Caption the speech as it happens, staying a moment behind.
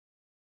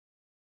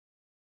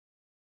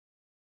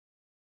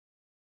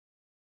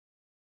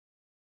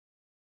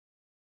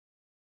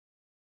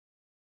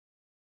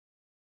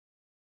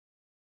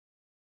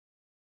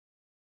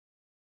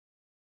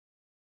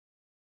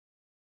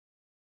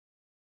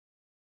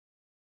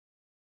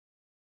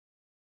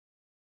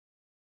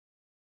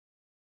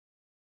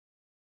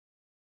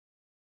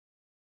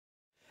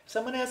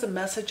Someone has a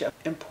message of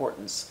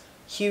importance,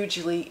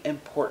 hugely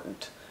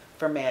important.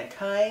 For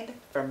mankind,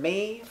 for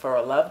me, for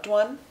a loved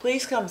one.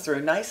 Please come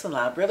through nice and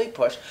loud, really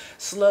push,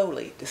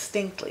 slowly,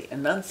 distinctly,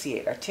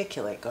 enunciate,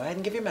 articulate. Go ahead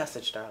and give your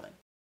message, darling.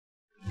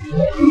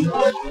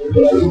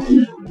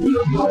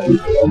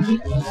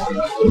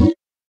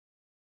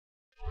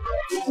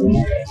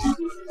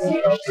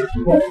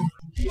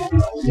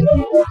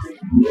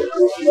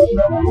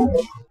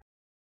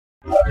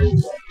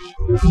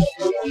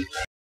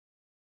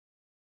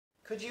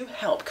 Could you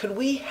help? Could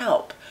we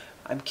help?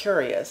 I'm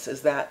curious,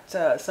 is that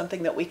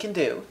something that we can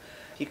do?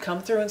 You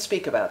come through and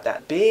speak about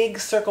that. Big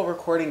circle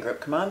recording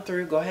group, come on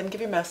through. Go ahead and give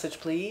your message,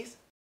 please.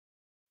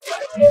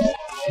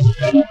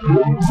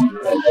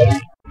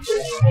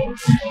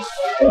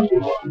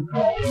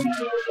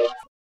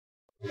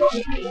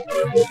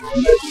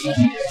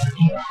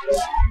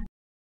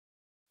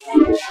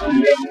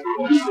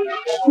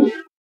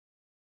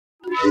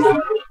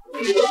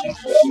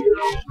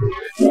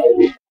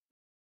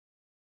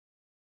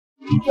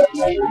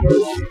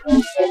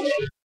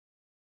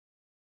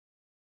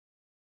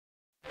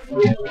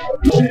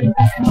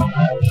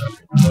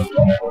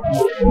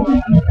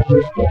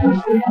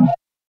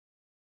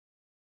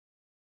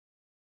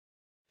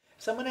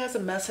 Someone has a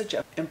message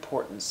of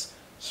importance,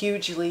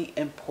 hugely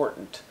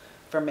important.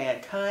 For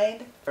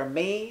mankind, for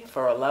me,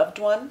 for a loved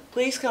one.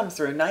 Please come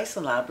through nice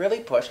and loud, really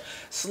push,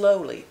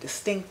 slowly,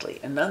 distinctly,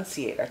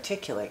 enunciate,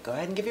 articulate. Go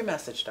ahead and give your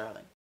message,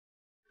 darling.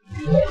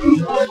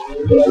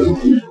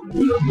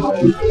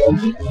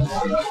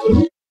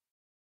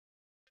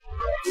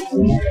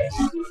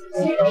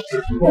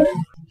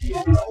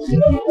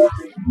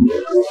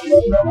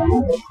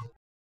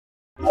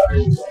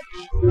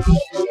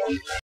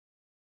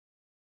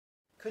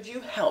 Could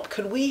you help?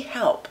 Could we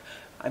help?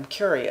 I'm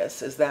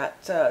curious, is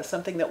that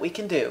something that we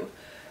can do?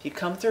 You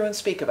come through and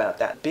speak about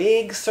that.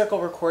 Big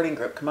circle recording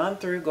group, come on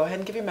through. Go ahead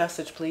and give your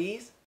message,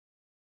 please.